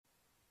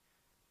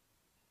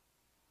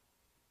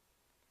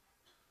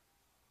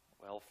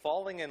Well,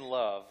 falling in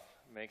love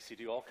makes you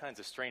do all kinds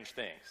of strange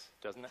things,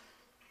 doesn't it?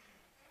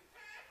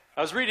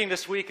 I was reading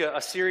this week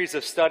a series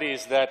of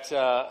studies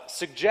that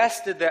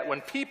suggested that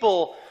when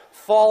people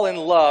fall in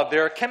love,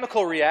 there are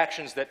chemical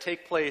reactions that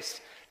take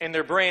place in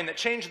their brain that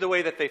change the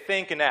way that they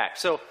think and act.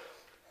 So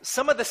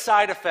some of the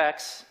side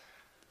effects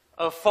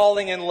of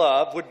falling in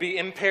love would be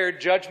impaired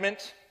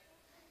judgment,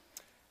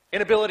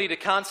 inability to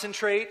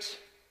concentrate,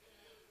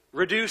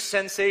 reduced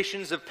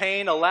sensations of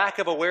pain, a lack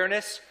of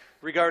awareness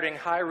regarding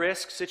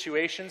high-risk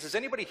situations. Has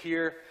anybody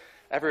here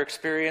ever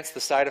experienced the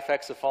side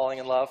effects of falling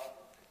in love?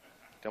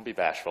 Don't be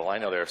bashful. I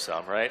know there are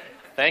some, right?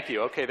 Thank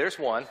you. Okay, there's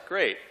one.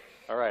 Great.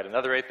 All right,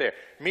 another right there.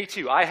 Me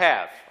too. I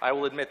have. I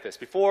will admit this.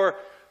 Before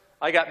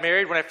I got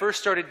married, when I first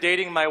started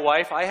dating my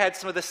wife, I had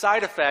some of the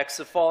side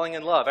effects of falling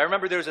in love. I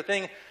remember there was a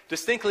thing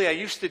distinctly I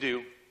used to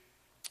do.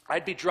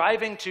 I'd be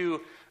driving to,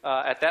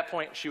 at that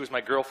point, she was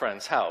my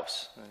girlfriend's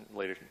house. And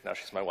later, now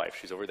she's my wife.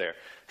 She's over there.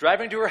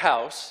 Driving to her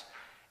house,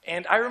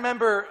 and I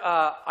remember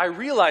I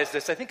realized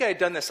this. I think I had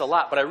done this a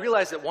lot, but I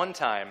realized at one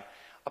time,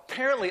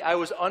 apparently I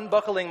was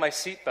unbuckling my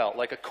seatbelt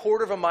like a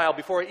quarter of a mile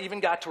before I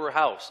even got to her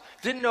house.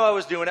 Didn't know I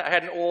was doing it. I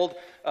had an old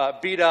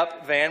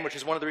beat-up van, which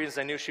is one of the reasons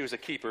I knew she was a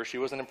keeper. She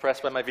wasn't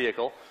impressed by my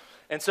vehicle.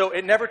 And so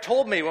it never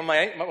told me when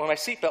my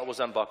seatbelt was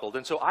unbuckled.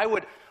 And so I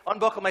would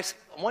unbuckle my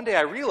seatbelt. One day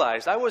I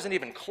realized I wasn't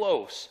even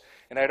close,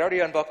 and I had already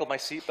unbuckled my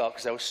seatbelt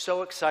because I was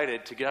so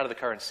excited to get out of the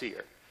car and see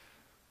her.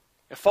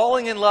 If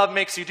falling in love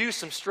makes you do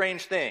some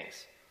strange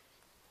things.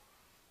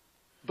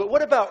 But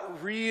what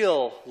about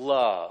real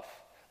love?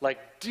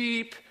 Like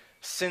deep,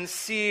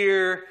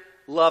 sincere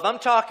love. I'm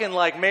talking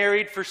like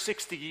married for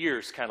 60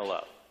 years kind of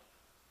love.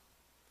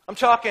 I'm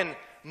talking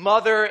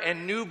mother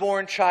and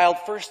newborn child,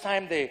 first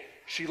time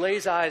she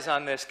lays eyes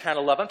on this kind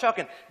of love. I'm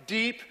talking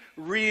deep,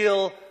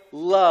 real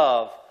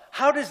love.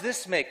 How does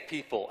this make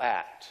people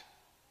act?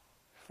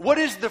 What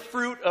is the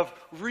fruit of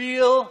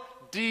real,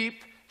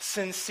 deep,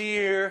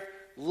 sincere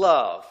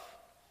love?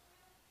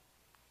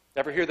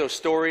 Ever hear those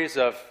stories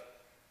of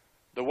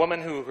the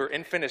woman who her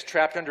infant is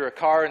trapped under a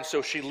car and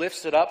so she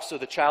lifts it up so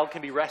the child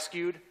can be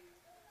rescued?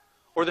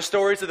 Or the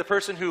stories of the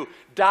person who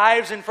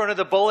dives in front of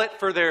the bullet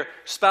for their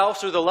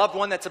spouse or the loved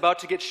one that's about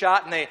to get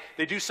shot and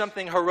they do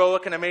something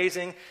heroic and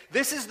amazing.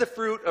 This is the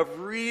fruit of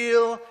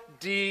real,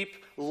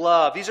 deep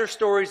love. These are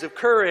stories of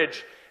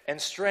courage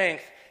and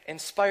strength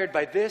inspired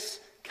by this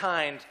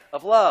kind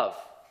of love.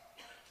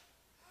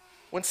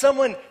 When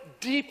someone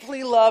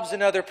deeply loves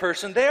another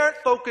person, they aren't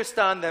focused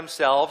on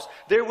themselves.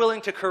 They're willing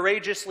to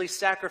courageously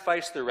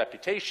sacrifice their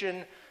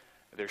reputation,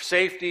 their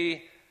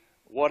safety,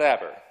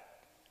 whatever,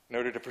 in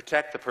order to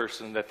protect the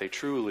person that they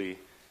truly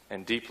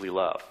and deeply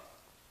love.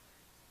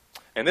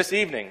 And this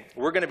evening,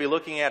 we're going to be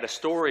looking at a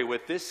story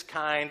with this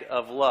kind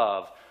of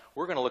love.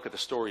 We're going to look at the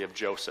story of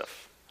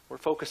Joseph. We're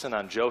focusing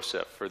on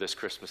Joseph for this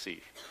Christmas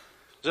Eve.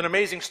 There's an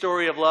amazing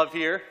story of love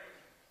here.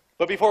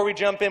 But before we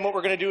jump in, what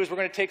we're going to do is we're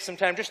going to take some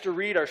time just to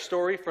read our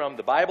story from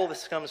the Bible.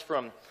 This comes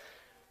from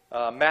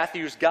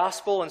Matthew's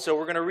Gospel, and so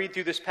we're going to read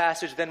through this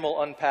passage, then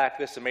we'll unpack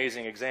this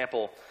amazing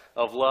example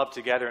of love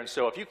together. And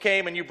so if you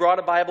came and you brought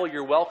a Bible,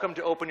 you're welcome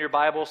to open your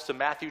Bibles to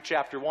Matthew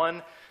chapter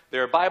 1.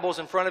 There are Bibles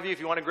in front of you. If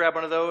you want to grab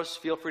one of those,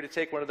 feel free to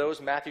take one of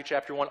those, Matthew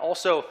chapter 1.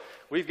 Also,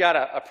 we've got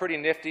a pretty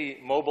nifty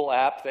mobile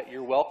app that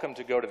you're welcome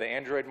to go to the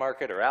Android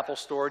Market or Apple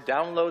Store,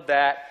 download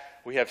that.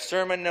 We have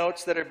sermon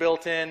notes that are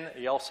built in.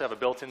 You also have a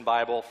built-in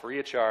Bible free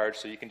of charge,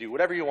 so you can do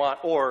whatever you want,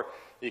 or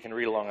you can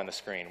read along on the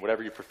screen,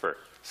 whatever you prefer.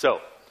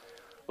 So,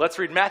 let's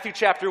read Matthew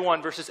chapter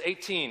 1, verses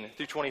 18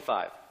 through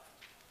 25.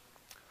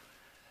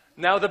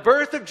 Now the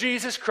birth of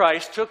Jesus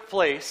Christ took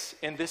place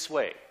in this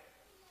way.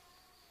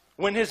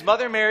 When his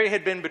mother Mary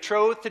had been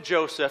betrothed to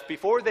Joseph,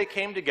 before they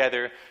came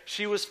together,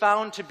 she was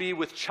found to be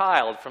with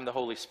child from the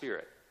Holy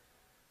Spirit.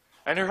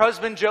 And her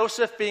husband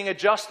Joseph, being a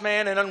just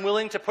man and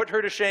unwilling to put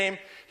her to shame,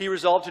 he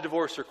resolved to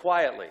divorce her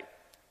quietly.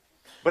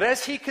 But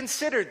as he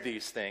considered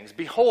these things,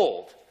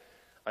 behold,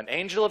 an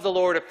angel of the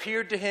Lord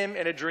appeared to him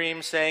in a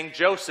dream, saying,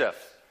 Joseph,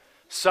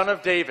 son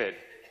of David,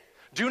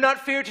 do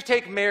not fear to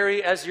take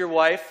Mary as your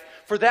wife,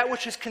 for that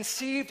which is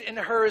conceived in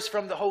her is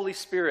from the Holy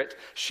Spirit.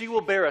 She will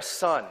bear a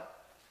son,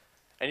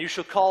 and you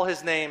shall call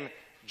his name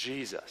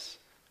Jesus,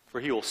 for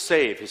he will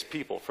save his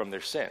people from their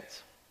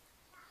sins.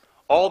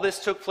 All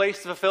this took place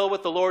to fulfill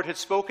what the Lord had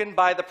spoken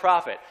by the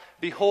prophet.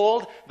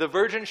 Behold, the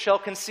virgin shall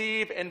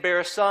conceive and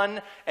bear a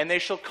son, and they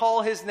shall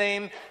call his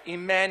name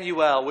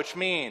Emmanuel, which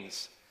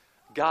means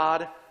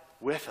God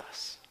with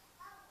us.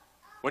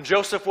 When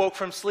Joseph woke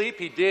from sleep,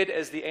 he did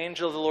as the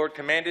angel of the Lord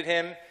commanded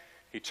him.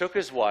 He took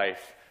his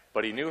wife,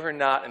 but he knew her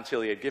not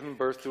until he had given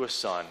birth to a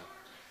son,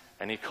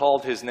 and he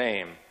called his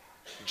name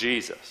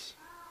Jesus.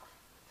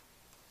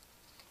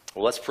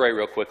 Well, let's pray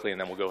real quickly, and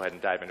then we'll go ahead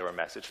and dive into our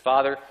message.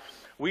 Father,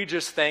 we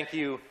just thank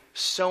you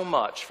so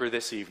much for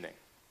this evening.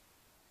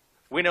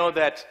 We know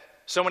that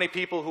so many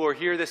people who are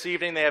here this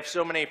evening, they have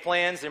so many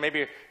plans. They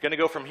maybe going to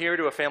go from here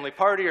to a family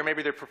party, or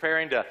maybe they're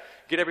preparing to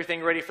get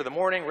everything ready for the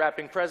morning,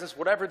 wrapping presents,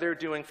 whatever they're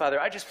doing, Father.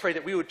 I just pray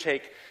that we would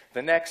take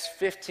the next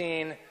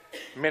 15,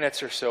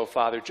 minutes or so,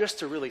 Father, just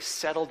to really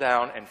settle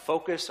down and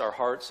focus our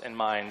hearts and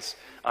minds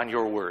on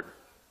your word.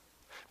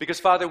 Because,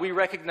 Father, we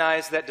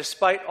recognize that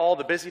despite all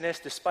the busyness,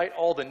 despite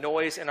all the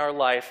noise in our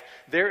life,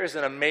 there is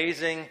an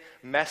amazing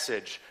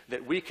message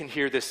that we can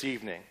hear this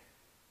evening.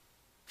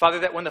 Father,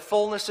 that when the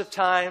fullness of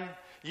time,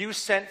 you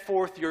sent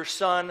forth your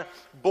Son,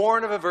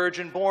 born of a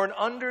virgin, born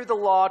under the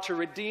law to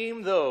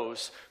redeem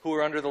those who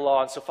are under the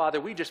law. And so, Father,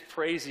 we just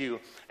praise you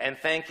and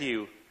thank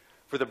you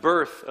for the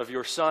birth of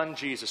your Son,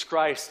 Jesus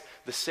Christ,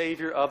 the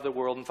Savior of the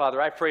world. And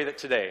Father, I pray that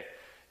today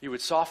you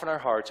would soften our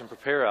hearts and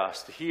prepare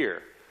us to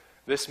hear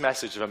this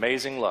message of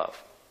amazing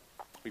love.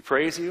 We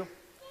praise you.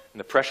 In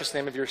the precious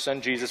name of your Son,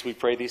 Jesus, we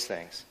pray these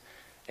things.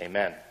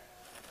 Amen.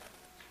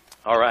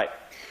 All right.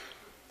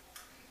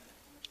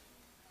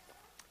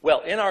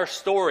 Well, in our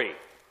story,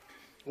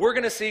 we're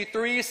going to see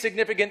three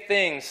significant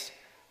things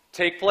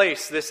take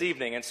place this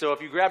evening. And so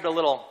if you grabbed a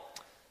little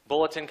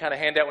bulletin kind of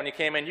handout when you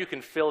came in, you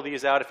can fill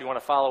these out if you want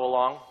to follow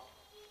along.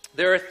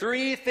 There are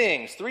three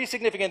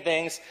significant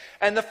things.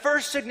 And the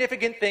first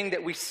significant thing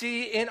that we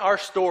see in our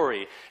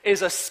story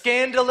is a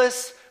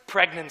scandalous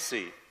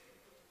pregnancy.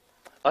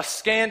 A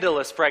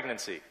scandalous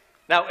pregnancy.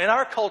 Now, in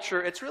our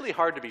culture, it's really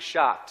hard to be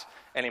shocked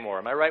anymore.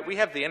 Am I right? We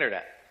have the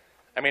internet.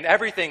 I mean,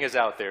 everything is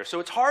out there.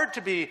 So it's hard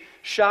to be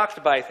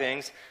shocked by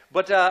things.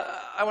 But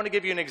I want to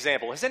give you an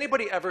example. Has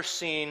anybody ever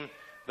seen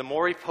the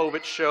Maury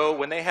Povich show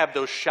when they have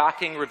those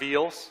shocking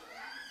reveals?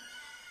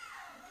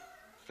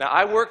 Now,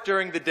 I work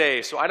during the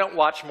day, so I don't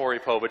watch Maury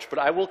Povich, but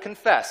I will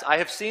confess, I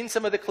have seen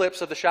some of the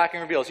clips of the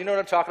shocking reveals. You know what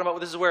I'm talking about?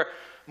 This is where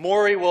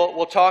Maury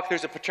will talk,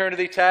 there's a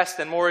paternity test,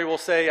 and Maury will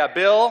say,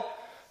 Bill,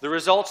 the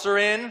results are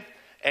in,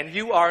 and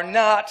you are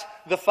not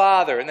the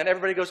father. And then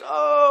everybody goes,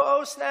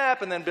 oh,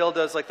 snap. And then Bill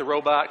does like the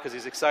robot because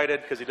he's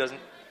excited because he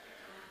doesn't.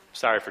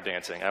 Sorry for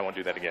dancing. I won't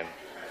do that again.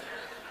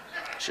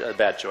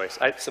 Bad choice.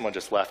 Someone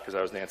just left because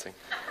I was dancing.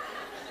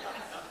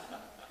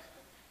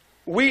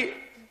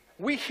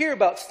 We hear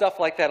about stuff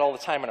like that all the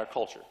time in our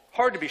culture.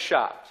 Hard to be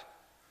shocked.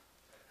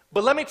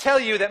 But let me tell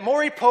you that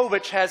Maury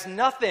Povich has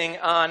nothing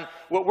on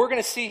what we're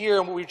going to see here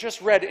and what we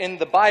just read in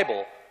the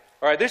Bible.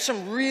 All right, there's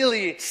some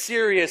really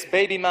serious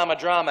baby mama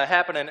drama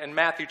happening in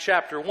Matthew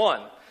chapter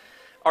 1.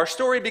 Our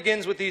story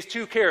begins with these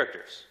two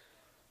characters,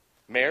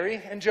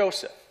 Mary and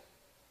Joseph.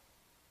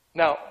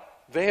 Now,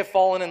 they have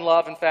fallen in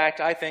love. In fact,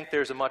 I think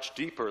there's a much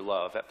deeper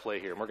love at play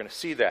here, and we're going to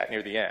see that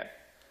near the end.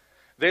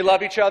 They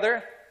love each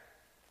other.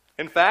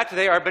 In fact,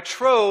 they are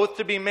betrothed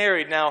to be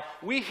married. Now,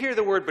 we hear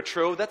the word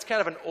betrothed. That's kind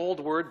of an old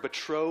word,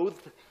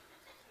 betrothed.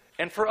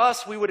 And for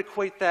us, we would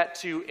equate that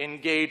to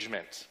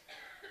engagement.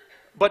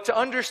 But to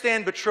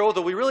understand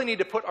betrothal, we really need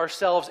to put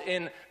ourselves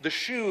in the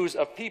shoes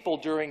of people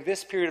during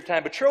this period of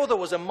time. Betrothal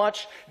was a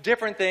much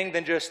different thing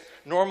than just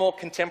normal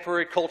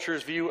contemporary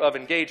culture's view of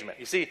engagement.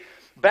 You see,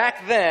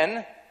 back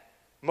then,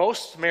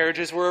 most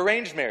marriages were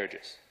arranged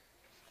marriages.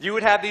 You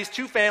would have these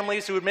two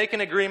families who would make an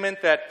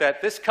agreement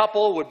that this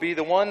couple would be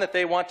the one that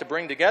they want to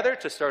bring together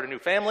to start a new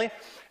family.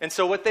 And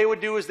so what they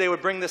would do is they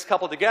would bring this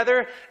couple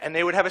together and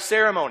they would have a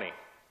ceremony.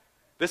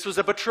 This was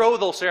a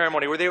betrothal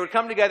ceremony where they would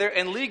come together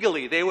and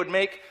legally they would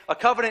make a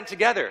covenant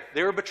together.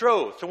 They were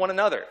betrothed to one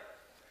another.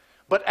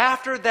 But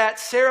after that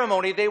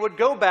ceremony, they would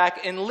go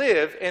back and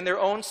live in their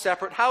own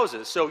separate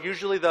houses. So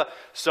usually the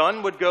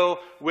son would go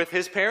with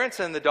his parents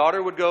and the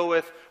daughter would go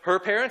with her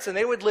parents, and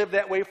they would live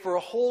that way for a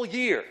whole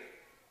year.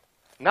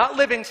 Not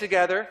living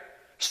together,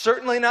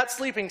 certainly not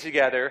sleeping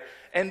together,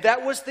 and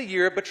that was the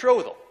year of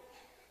betrothal.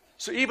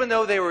 So even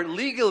though they were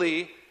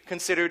legally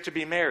considered to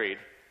be married,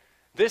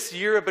 this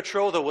year of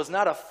betrothal was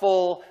not a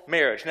full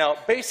marriage. Now,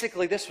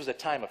 basically, this was a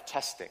time of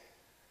testing.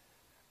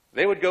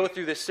 They would go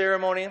through this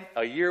ceremony,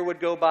 a year would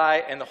go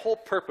by, and the whole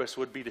purpose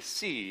would be to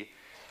see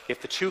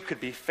if the two could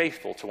be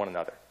faithful to one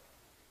another.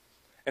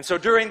 And so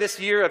during this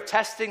year of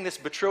testing, this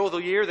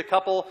betrothal year, the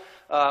couple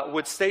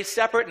would stay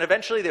separate, and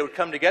eventually they would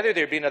come together.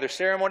 There would be another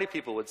ceremony.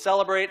 People would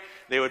celebrate.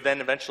 They would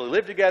then eventually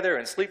live together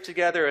and sleep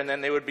together, and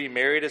then they would be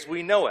married as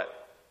we know it.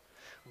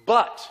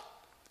 But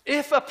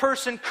if a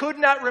person could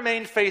not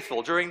remain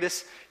faithful during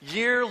this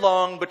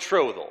year-long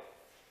betrothal,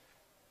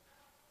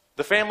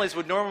 the families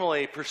would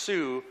normally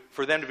pursue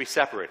for them to be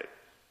separated,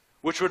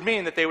 which would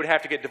mean that they would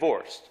have to get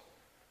divorced.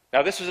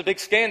 Now, this was a big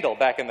scandal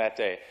back in that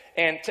day.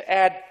 And to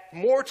add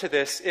more to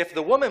this, if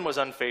the woman was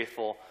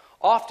unfaithful,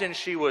 often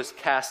she was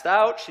cast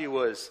out, she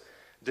was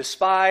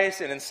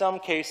despised, and in some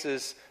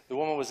cases, the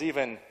woman was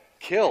even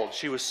killed.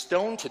 She was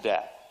stoned to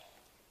death.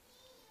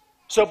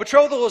 So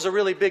betrothal is a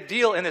really big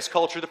deal in this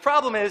culture. The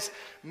problem is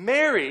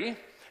Mary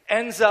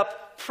ends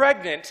up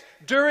pregnant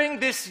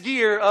during this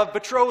year of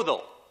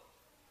betrothal.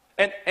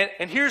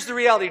 And here's the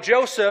reality.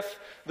 Joseph,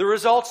 the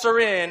results are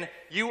in.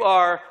 You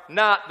are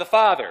not the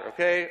father,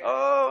 okay?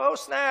 Oh,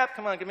 snap.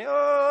 Come on, give me,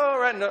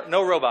 right.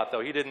 No robot,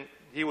 though.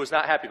 He was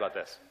not happy about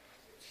this.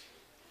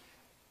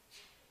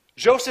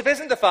 Joseph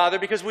isn't the father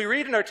because we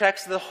read in our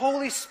text the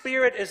Holy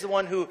Spirit is the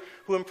one who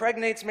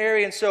impregnates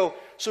Mary. And so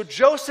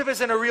Joseph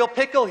is in a real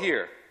pickle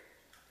here.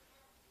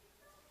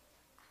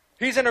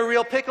 He's in a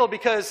real pickle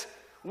because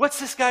What's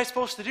this guy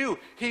supposed to do?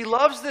 He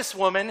loves this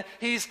woman.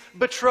 He's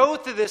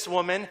betrothed to this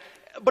woman,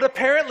 but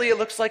apparently it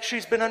looks like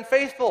she's been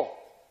unfaithful.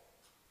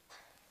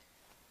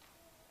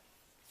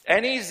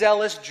 Any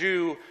zealous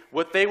Jew,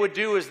 what they would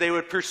do is they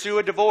would pursue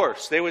a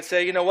divorce. They would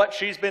say, you know what,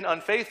 she's been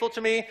unfaithful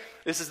to me.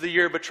 This is the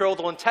year of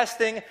betrothal and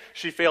testing.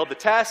 She failed the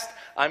test.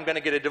 I'm going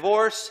to get a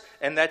divorce,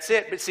 and that's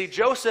it. But see,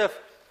 Joseph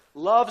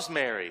loves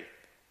Mary.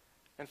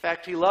 In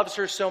fact, he loves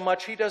her so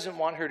much, he doesn't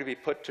want her to be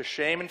put to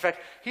shame. In fact,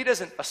 he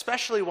doesn't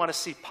especially want to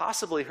see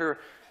possibly her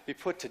be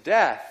put to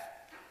death.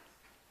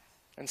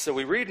 And so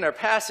we read in our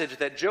passage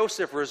that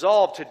Joseph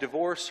resolved to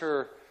divorce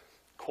her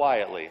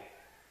quietly.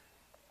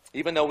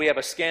 Even though we have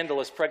a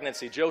scandalous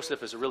pregnancy,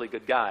 Joseph is a really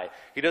good guy.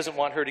 He doesn't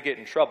want her to get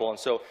in trouble. And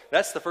so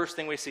that's the first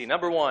thing we see.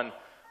 Number one,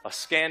 a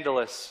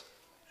scandalous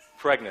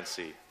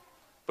pregnancy.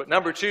 But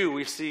number two,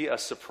 we see a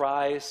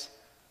surprise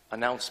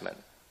announcement.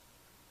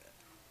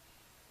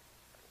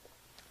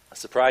 A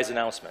surprise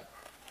announcement.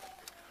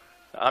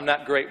 I'm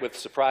not great with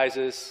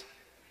surprises.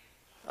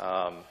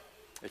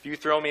 If you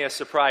throw me a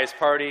surprise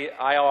party,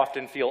 I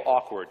often feel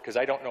awkward because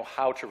I don't know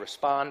how to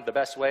respond the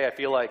best way. I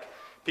feel like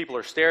people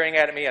are staring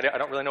at me. I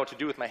don't really know what to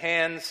do with my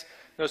hands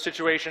in those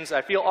situations.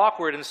 I feel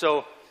awkward, and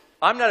so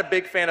I'm not a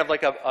big fan of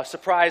like a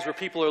surprise where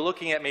people are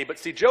looking at me. But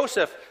see,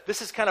 Joseph,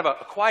 this is kind of a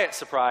quiet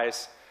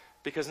surprise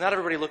because not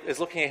everybody is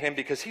looking at him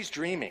because he's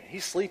dreaming.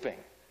 He's sleeping.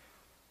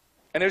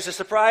 And there's a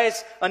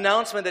surprise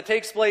announcement that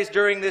takes place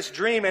during this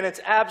dream, and it's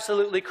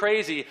absolutely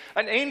crazy.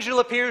 An angel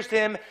appears to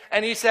him,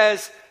 and he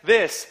says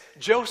this,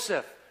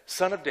 Joseph,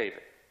 son of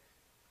David,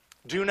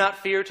 do not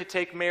fear to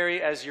take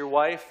Mary as your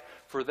wife,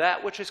 for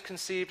that which is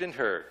conceived in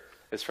her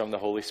is from the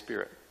Holy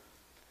Spirit.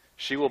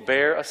 She will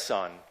bear a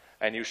son,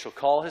 and you shall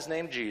call his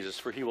name Jesus,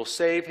 for he will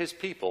save his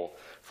people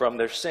from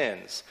their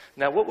sins.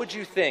 Now, what would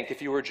you think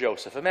if you were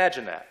Joseph?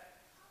 Imagine that.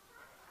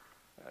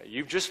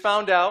 You've just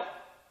found out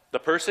the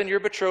person you're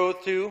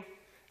betrothed to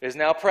is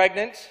now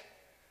pregnant.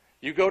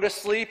 You go to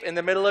sleep in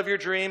the middle of your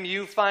dream.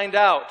 You find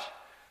out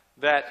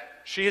that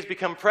she has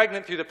become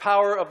pregnant through the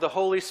power of the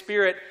Holy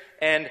Spirit,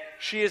 and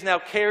she is now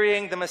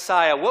carrying the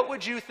Messiah. What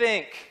would you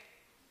think?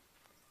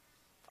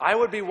 I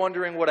would be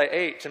wondering what I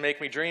ate to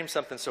make me dream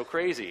something so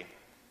crazy.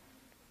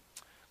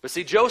 But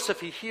see,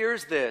 Joseph, he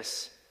hears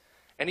this,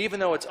 and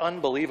even though it's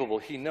unbelievable,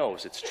 he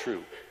knows it's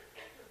true.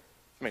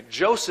 I mean,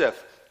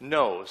 Joseph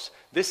knows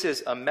this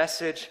is a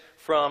message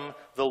from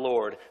the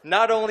Lord.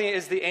 Not only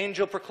is the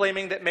angel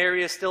proclaiming that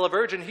Mary is still a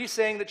virgin, he's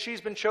saying that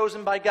she's been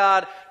chosen by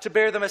God to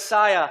bear the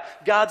Messiah,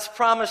 God's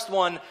promised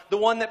one, the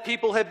one that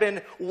people have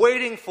been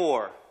waiting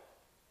for.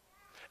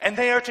 And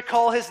they are to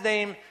call his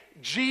name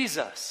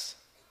Jesus.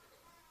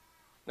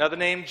 Now, the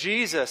name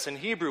Jesus in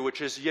Hebrew,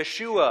 which is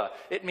Yeshua,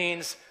 it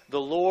means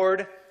the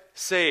Lord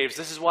saves.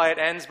 This is why it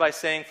ends by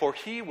saying, for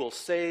he will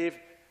save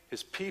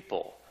his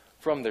people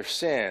from their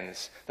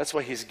sins. That's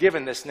why he's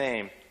given this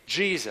name,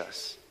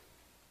 Jesus.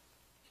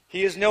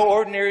 He is no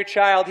ordinary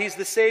child. He's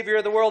the Savior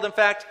of the world. In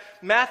fact,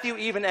 Matthew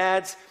even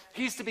adds,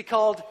 he's to be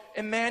called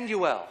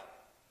Emmanuel,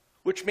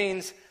 which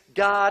means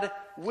God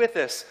with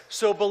us.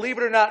 So believe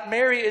it or not,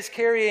 Mary is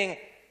carrying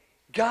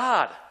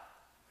God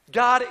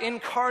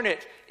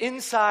incarnate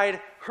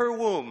inside her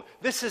womb.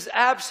 This is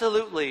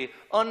absolutely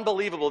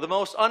unbelievable, the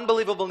most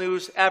unbelievable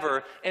news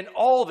ever. And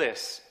all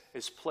this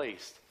is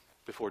placed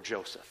before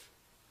Joseph.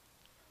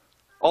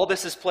 All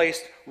this is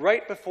placed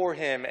right before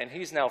him, and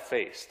he's now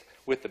faced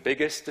with the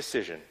biggest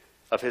decision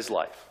of his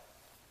life.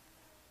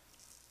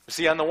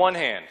 See, on the one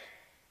hand,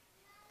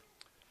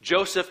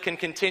 Joseph can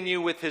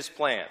continue with his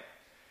plan.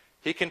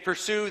 He can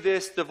pursue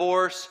this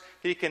divorce.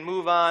 He can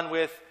move on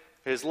with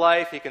his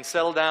life. He can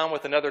settle down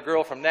with another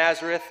girl from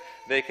Nazareth.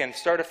 They can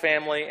start a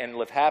family and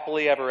live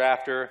happily ever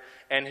after.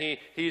 And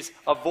he's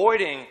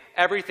avoiding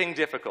everything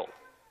difficult.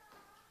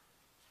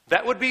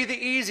 That would be the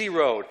easy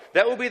road.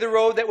 That would be the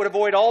road that would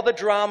avoid all the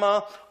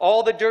drama,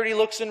 all the dirty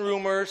looks and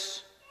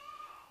rumors,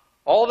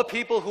 all the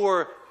people who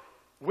are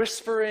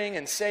whispering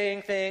and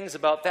saying things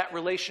about that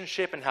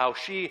relationship and how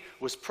she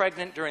was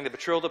pregnant during the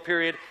betrothal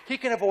period. He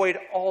can avoid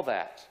all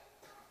that.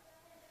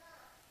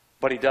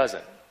 But he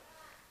doesn't.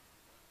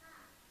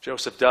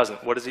 Joseph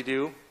doesn't. What does he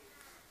do?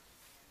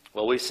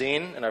 Well, we've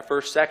seen in our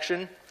first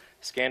section,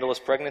 scandalous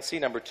pregnancy.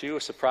 Number two,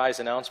 a surprise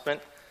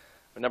announcement.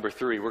 But number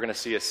three, we're going to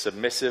see a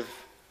submissive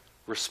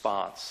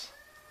response.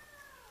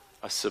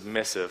 A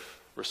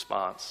submissive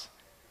response.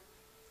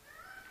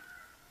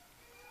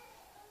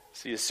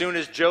 See, as soon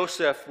as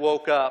Joseph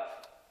woke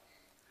up,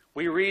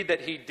 we read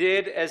that he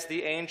did as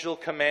the angel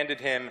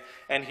commanded him,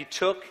 and he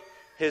took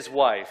his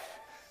wife.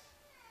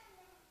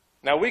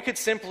 Now, we could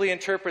simply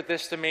interpret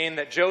this to mean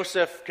that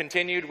Joseph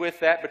continued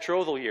with that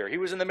betrothal year. He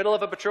was in the middle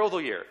of a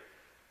betrothal year.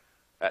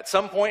 At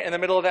some point in the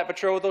middle of that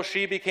betrothal,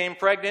 she became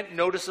pregnant,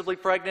 noticeably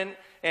pregnant,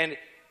 and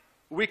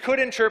we could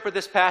interpret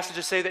this passage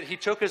to say that he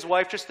took his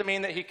wife just to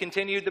mean that he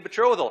continued the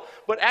betrothal.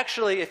 But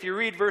actually, if you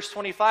read verse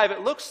 25,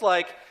 it looks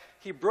like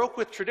he broke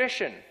with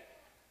tradition.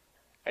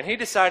 And he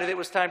decided it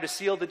was time to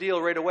seal the deal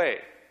right away.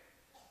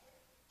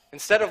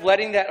 Instead of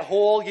letting that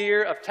whole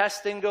year of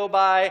testing go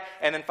by,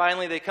 and then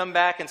finally they come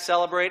back and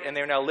celebrate, and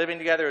they're now living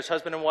together as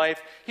husband and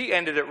wife, he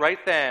ended it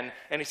right then,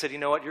 and he said, you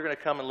know what, you're going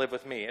to come and live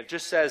with me. It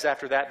just says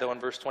after that, though, in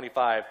verse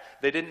 25,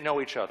 they didn't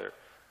know each other.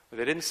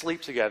 They didn't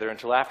sleep together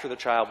until after the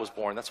child was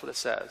born. That's what it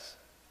says.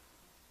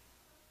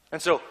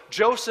 And so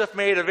Joseph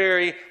made a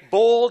very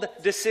bold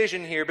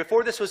decision here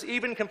before this was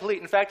even complete.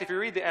 In fact, if you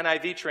read the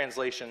NIV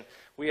translation,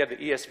 we have the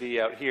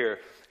ESV out here,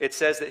 it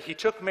says that he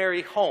took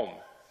Mary home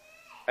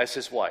as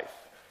his wife.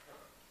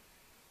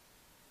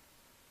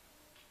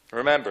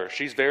 Remember,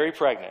 she's very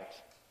pregnant.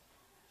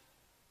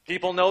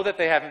 People know that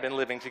they haven't been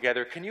living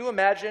together. Can you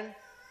imagine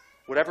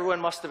what everyone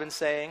must have been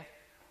saying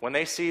when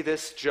they see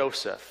this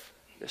Joseph,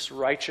 this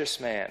righteous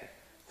man,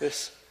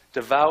 this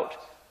devout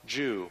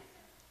Jew,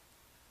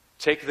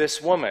 take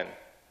this woman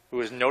who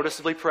is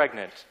noticeably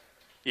pregnant,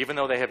 even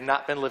though they have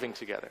not been living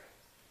together,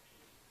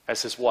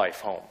 as his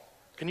wife home?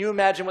 Can you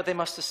imagine what they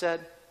must have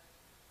said?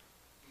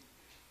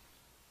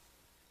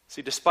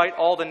 See, despite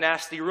all the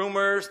nasty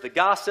rumors, the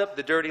gossip,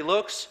 the dirty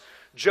looks,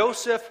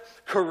 Joseph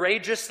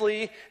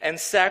courageously and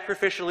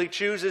sacrificially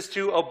chooses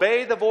to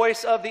obey the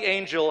voice of the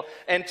angel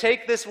and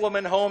take this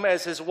woman home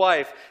as his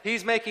wife.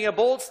 He's making a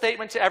bold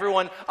statement to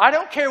everyone. I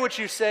don't care what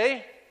you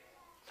say.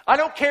 I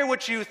don't care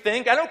what you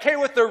think. I don't care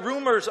what the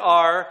rumors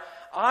are.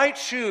 I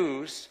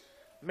choose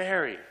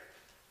Mary.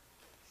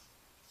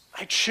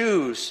 I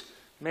choose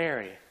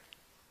Mary.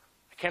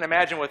 I can't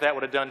imagine what that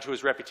would have done to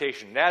his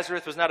reputation.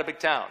 Nazareth was not a big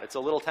town. It's a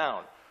little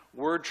town.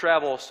 Word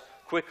travels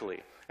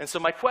quickly. And so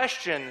my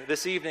question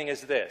this evening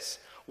is this.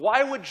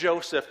 Why would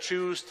Joseph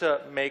choose to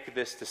make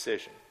this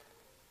decision?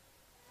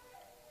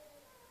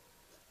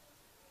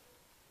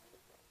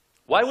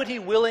 Why would he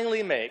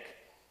willingly make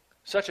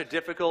such a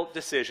difficult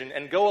decision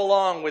and go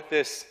along with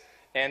this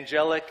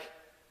angelic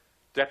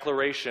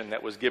declaration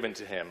that was given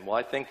to him? Well,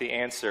 I think the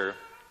answer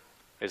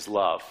is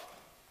love.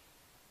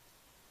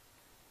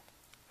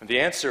 And the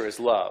answer is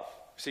love.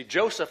 See,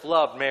 Joseph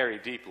loved Mary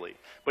deeply,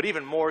 but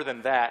even more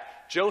than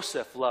that,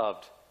 Joseph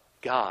loved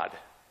God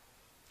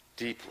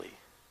deeply.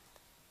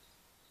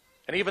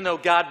 And even though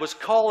God was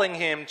calling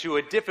him to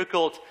a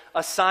difficult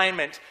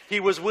assignment, he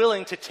was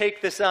willing to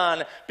take this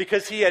on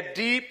because he had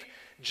deep,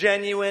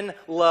 genuine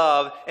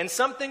love. And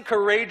something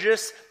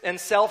courageous and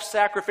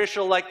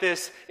self-sacrificial like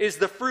this is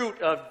the fruit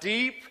of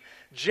deep,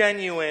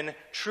 genuine,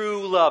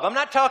 true love. I'm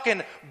not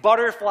talking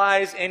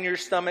butterflies in your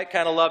stomach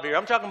kind of love here.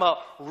 I'm talking about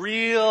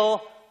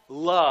real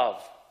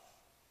love.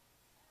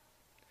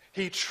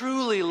 He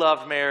truly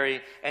loved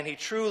Mary, and he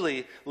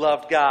truly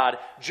loved God.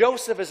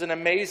 Joseph is an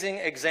amazing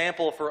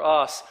example for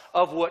us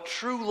of what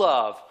true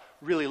love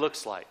really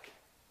looks like.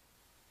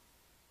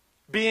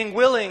 Being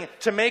willing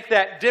to make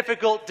that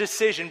difficult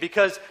decision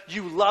because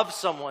you love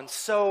someone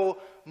so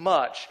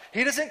much.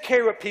 He doesn't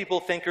care what people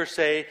think or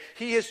say.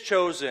 He has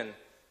chosen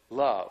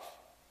love.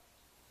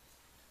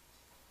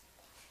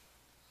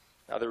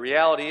 Now, the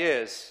reality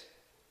is,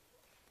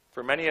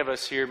 for many of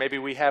us here, maybe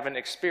we haven't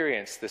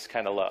experienced this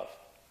kind of love.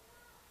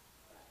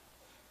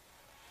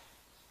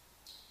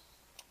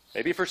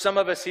 Maybe for some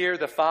of us here,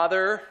 the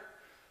father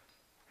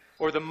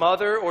or the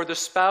mother or the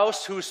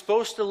spouse who's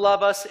supposed to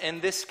love us in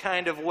this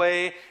kind of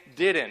way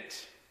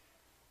didn't.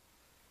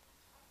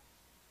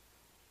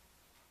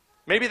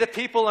 Maybe the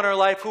people in our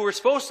life who were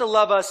supposed to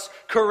love us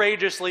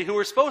courageously, who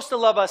were supposed to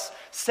love us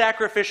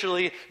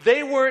sacrificially,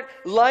 they weren't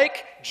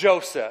like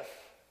Joseph.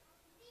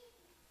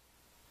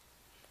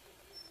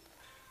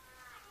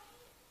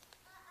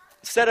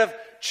 Instead of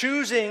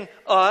choosing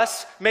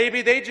us,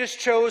 maybe they just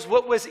chose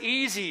what was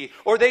easy,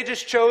 or they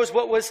just chose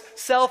what was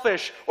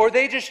selfish, or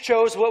they just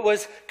chose what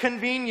was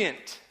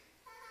convenient.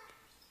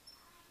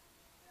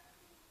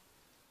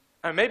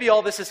 And maybe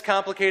all this is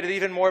complicated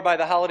even more by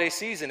the holiday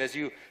season as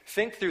you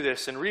think through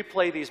this and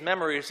replay these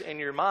memories in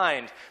your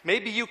mind.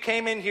 Maybe you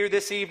came in here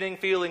this evening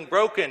feeling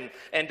broken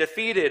and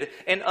defeated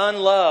and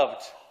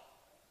unloved.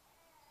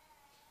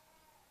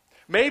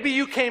 Maybe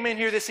you came in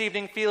here this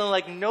evening feeling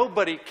like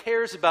nobody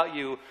cares about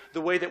you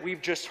the way that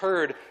we've just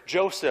heard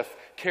Joseph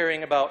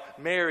caring about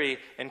Mary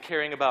and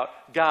caring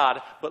about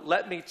God. But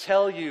let me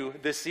tell you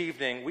this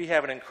evening, we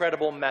have an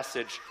incredible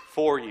message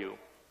for you.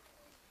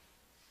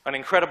 An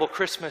incredible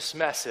Christmas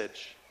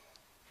message.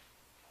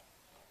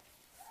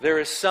 There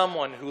is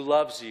someone who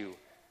loves you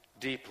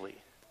deeply.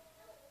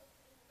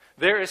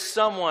 There is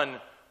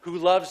someone who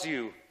loves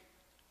you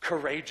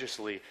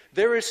courageously.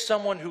 There is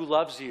someone who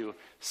loves you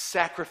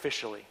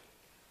sacrificially.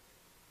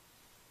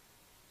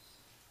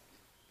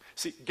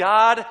 See,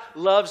 God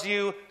loves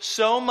you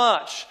so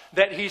much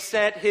that he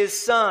sent his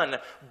son,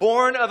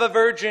 born of a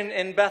virgin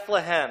in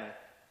Bethlehem.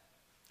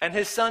 And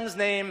his son's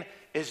name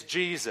is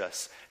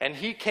Jesus. And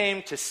he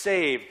came to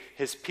save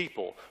his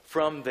people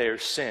from their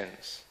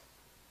sins.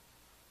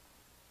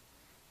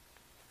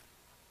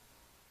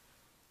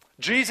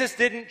 Jesus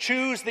didn't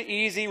choose the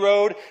easy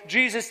road.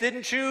 Jesus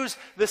didn't choose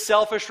the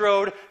selfish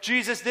road.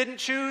 Jesus didn't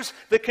choose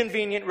the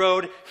convenient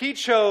road. He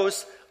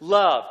chose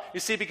love. You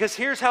see, because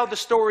here's how the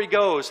story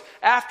goes.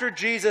 After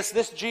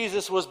this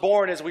Jesus was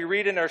born, as we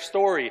read in our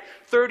story,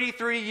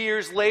 33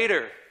 years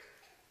later,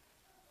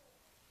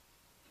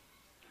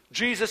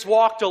 Jesus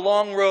walked a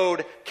long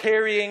road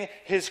carrying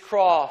his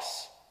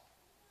cross.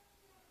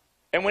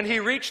 And when he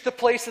reached the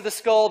place of the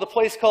skull, the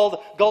place called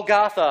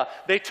Golgotha,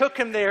 they took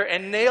him there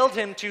and nailed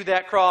him to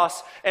that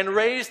cross and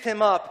raised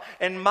him up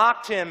and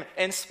mocked him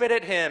and spit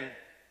at him.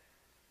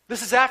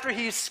 This is after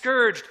he's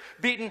scourged,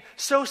 beaten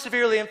so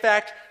severely. In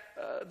fact,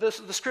 the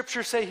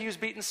scriptures say he was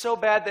beaten so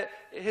bad that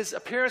his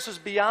appearance was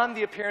beyond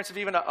the appearance of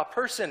even a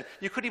person.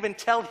 You couldn't even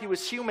tell he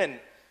was human.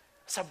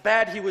 That's how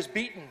bad he was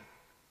beaten.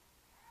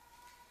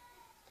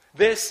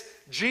 This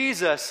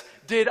Jesus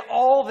did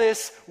all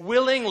this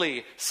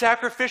willingly,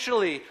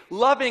 sacrificially,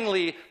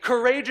 lovingly,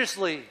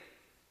 courageously,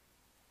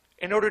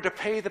 in order to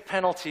pay the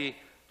penalty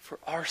for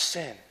our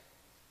sin.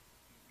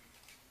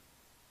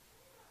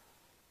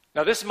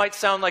 Now, this might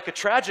sound like a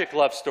tragic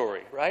love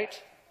story, right?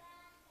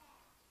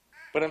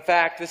 But in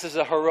fact, this is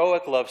a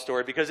heroic love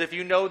story, because if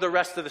you know the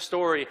rest of the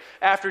story,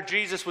 after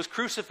Jesus was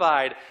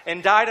crucified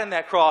and died on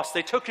that cross,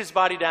 they took his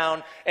body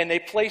down and they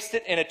placed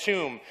it in a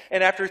tomb.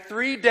 And after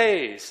 3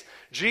 days,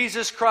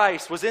 Jesus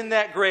Christ was in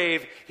that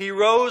grave. He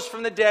rose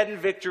from the dead in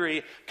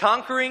victory,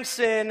 conquering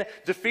sin,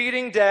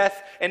 defeating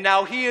death, and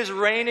now he is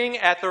reigning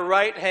at the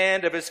right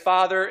hand of his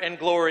Father in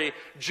glory.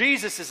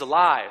 Jesus is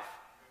alive.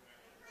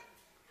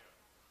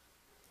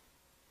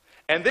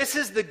 And this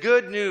is the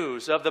good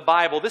news of the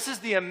Bible. This is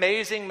the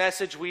amazing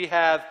message we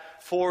have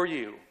for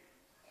you.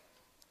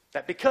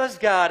 That because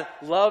God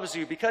loves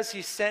you, because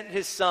he sent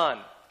his Son,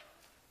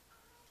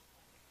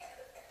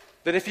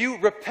 that if you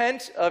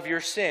repent of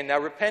your sin, now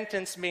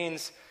repentance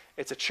means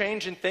it's a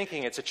change in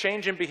thinking, it's a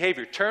change in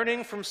behavior,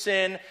 turning from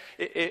sin.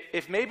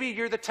 If maybe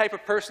you're the type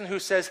of person who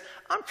says,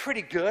 I'm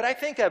pretty good, I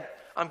think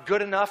I'm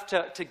good enough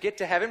to get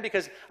to heaven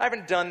because I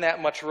haven't done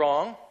that much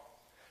wrong,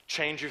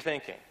 change your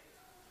thinking.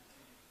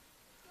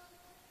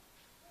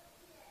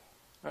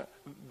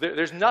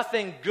 There's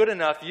nothing good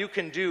enough you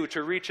can do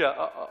to reach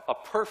a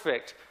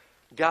perfect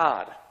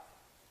God.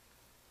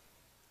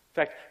 In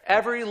fact,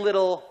 every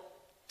little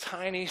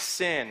tiny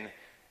sin,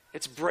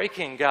 it's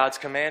breaking God's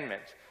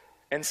commandment.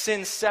 And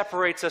sin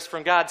separates us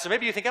from God. So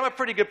maybe you think, I'm a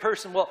pretty good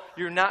person. Well,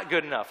 you're not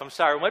good enough. I'm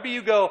sorry. Maybe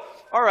you go,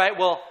 all right,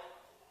 well,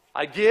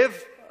 I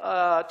give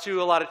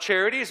to a lot of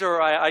charities,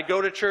 or I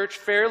go to church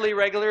fairly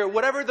regular.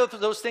 Whatever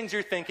those things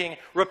you're thinking,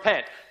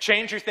 repent.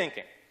 Change your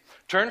thinking.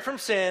 Turn from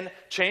sin,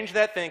 change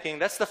that thinking.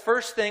 That's the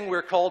first thing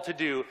we're called to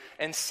do.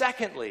 And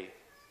secondly,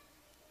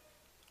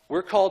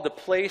 we're called to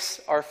place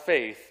our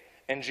faith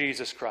in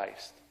Jesus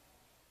Christ.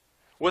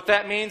 What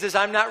that means is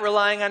I'm not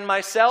relying on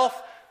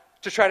myself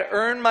to try to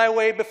earn my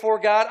way before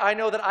God. I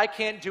know that I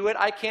can't do it.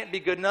 I can't be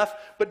good enough.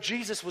 But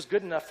Jesus was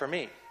good enough for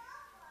me.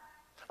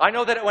 I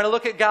know that when I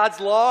look at God's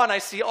law and I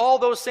see all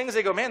those things,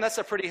 I go, man, that's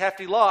a pretty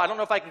hefty law. I don't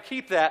know if I can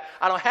keep that.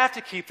 I don't have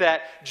to keep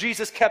that.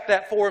 Jesus kept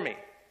that for me.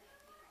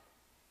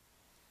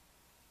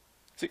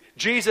 See,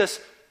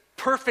 Jesus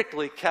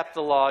perfectly kept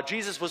the law.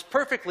 Jesus was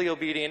perfectly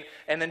obedient,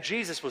 and then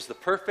Jesus was the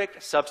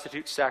perfect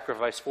substitute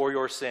sacrifice for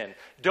your sin.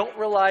 Don't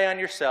rely on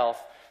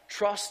yourself.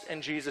 Trust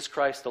in Jesus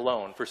Christ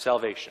alone for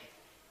salvation.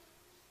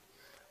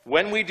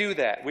 When we do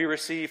that, we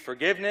receive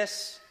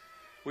forgiveness,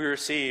 we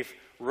receive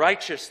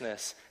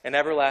righteousness, and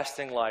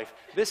everlasting life.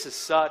 This is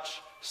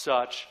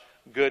such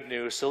good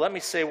news. So let me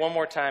say one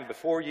more time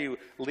before you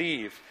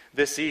leave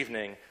this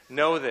evening,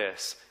 know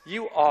this: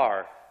 you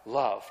are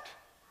loved.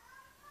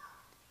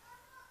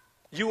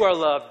 You are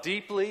loved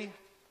deeply,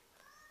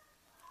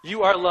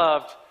 you are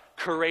loved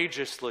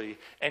courageously,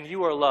 and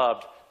you are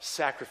loved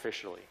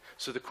sacrificially.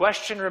 So the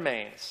question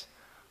remains,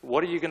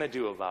 what are you going to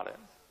do about it?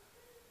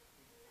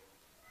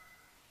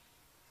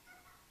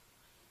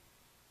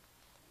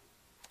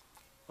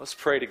 Let's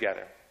pray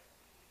together.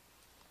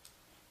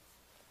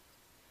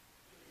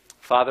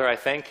 Father, I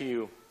thank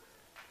you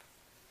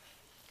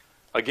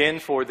again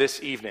for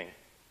this evening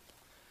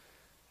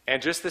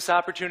and just this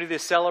opportunity to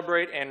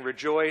celebrate and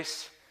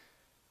rejoice,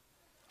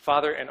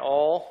 Father, in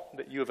all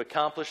that you have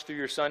accomplished through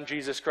your Son,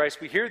 Jesus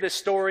Christ. We hear this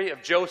story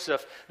of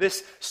Joseph,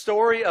 this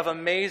story of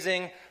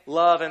amazing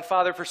love. And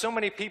Father, for so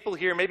many people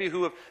here, maybe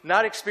who have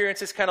not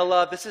experienced this kind of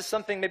love, this is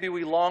something maybe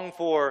we long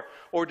for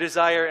or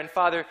desire. And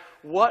Father,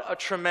 what a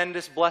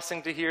tremendous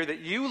blessing to hear that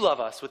you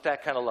love us with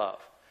that kind of love.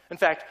 In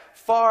fact,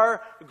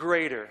 far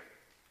greater.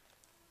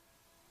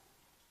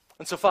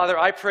 And so, Father,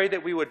 I pray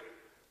that we would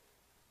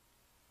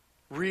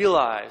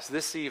realize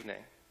this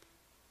evening,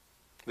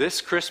 this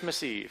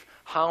Christmas Eve,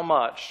 how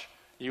much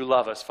you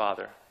love us,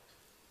 Father.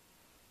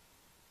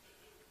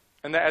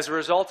 And that as a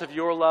result of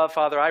your love,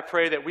 Father, I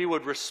pray that we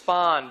would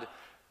respond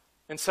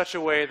in such a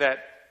way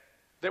that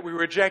we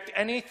reject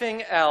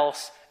anything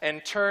else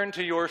and turn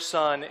to your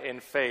Son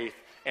in faith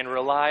and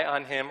rely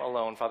on him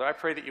alone. Father, I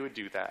pray that you would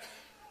do that.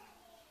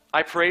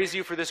 I praise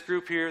you for this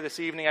group here this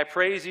evening. I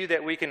praise you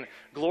that we can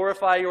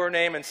glorify your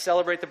name and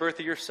celebrate the birth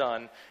of your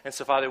Son. And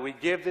so, Father, we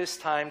give this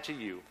time to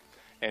you.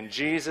 In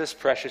Jesus'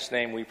 precious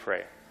name we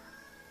pray.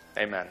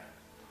 Amen.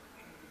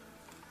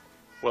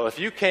 Well, if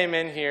you came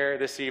in here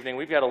this evening,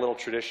 we've got a little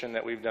tradition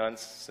that we've done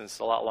since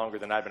a lot longer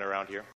than I've been around here.